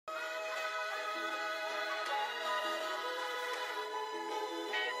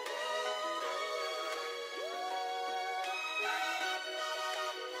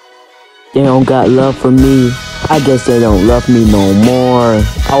They don't got love for me. I guess they don't love me no more.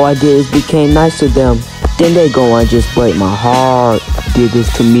 All I did is became nice to them. Then they go and just break my heart. Did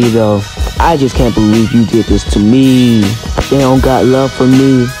this to me though. I just can't believe you did this to me. They don't got love for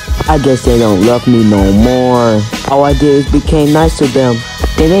me. I guess they don't love me no more. All I did is became nice to them.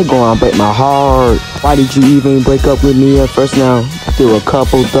 Then they go and break my heart. Why did you even break up with me at first now? Still a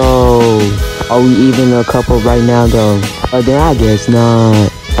couple though. Are we even a couple right now though? Then I guess not.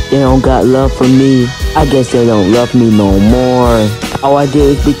 They don't got love for me. I guess they don't love me no more. All I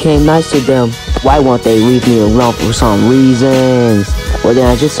did is became nice to them. Why won't they leave me alone for some reasons? Well then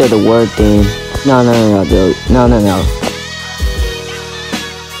I just said the word then. No, dude. No.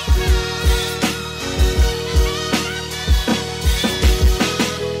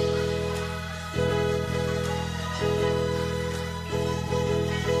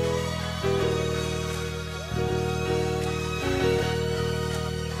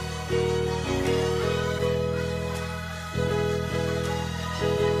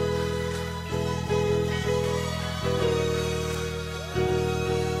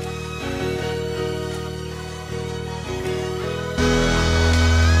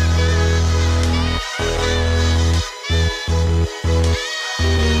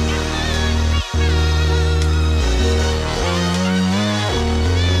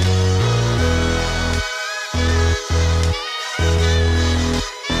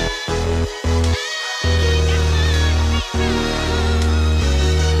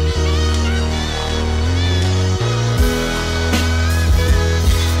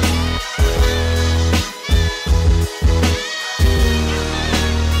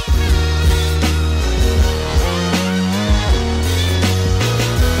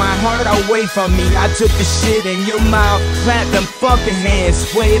 Heart away from me, I took the shit in your mouth, clap them fucking hands,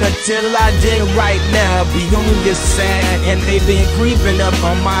 wait until I did right now, be on your side. And they been creeping up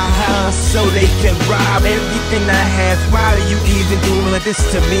on my house so they can rob everything I have. Why are you even doing this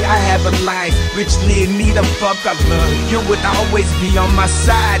to me? I have a life, which lead me the fuck alone. You would always be on my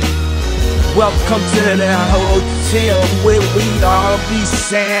side. Welcome to the hotel where we'd all be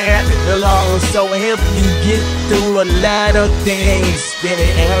sad. It'll also help you get through a lot of things. Then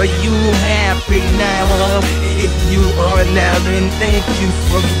are you happy now? If you are now, then thank you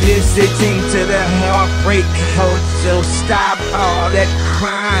for visiting to the Heartbreak Hotel. Stop all that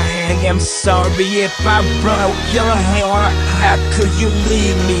crying. I'm sorry if I broke your heart. How could you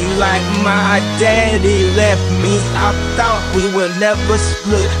leave me like my daddy left me? I thought we would never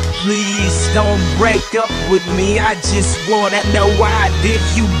split. Please don't break up with me. I just wanna know, why did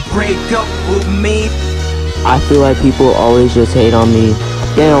you break up with me? I feel like people always just hate on me.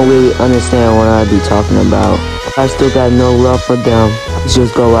 They don't really understand what I be talking about. I still got no love for them.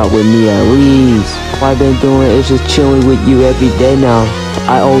 Just go out with me at least. All I've been doing is just chilling with you every day now.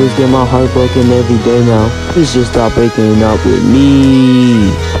 I always get my heart broken every day now. Please just stop breaking up with me.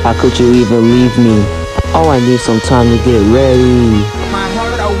 How could you even leave me? Oh, I need some time to get ready. My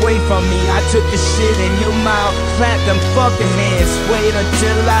heart away from me, I took the shit in your mouth, clap them fucking hands, wait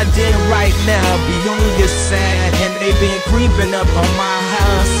until I did right now, be on your side. And they been creeping up on my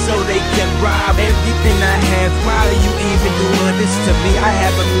house so they can rob everything I have. Why are you even doing this to me? I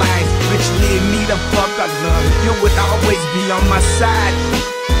have a life, which lead me the fuck alone. You would always be on my side.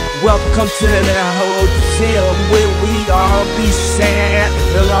 Welcome to the hotel where we all be sad.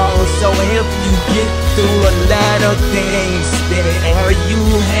 It'll also help you get through a lot of things. Then are you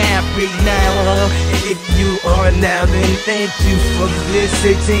happy now? If you are now, then thank you for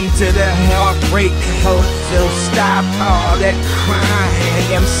visiting to the Heartbreak Hotel. Stop all that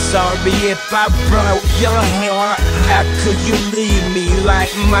crying. I'm sorry if I broke your heart. How could you leave me like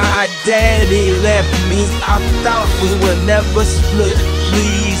my daddy left me? I thought we would never split.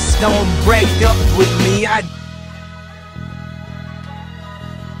 Please don't break up with me.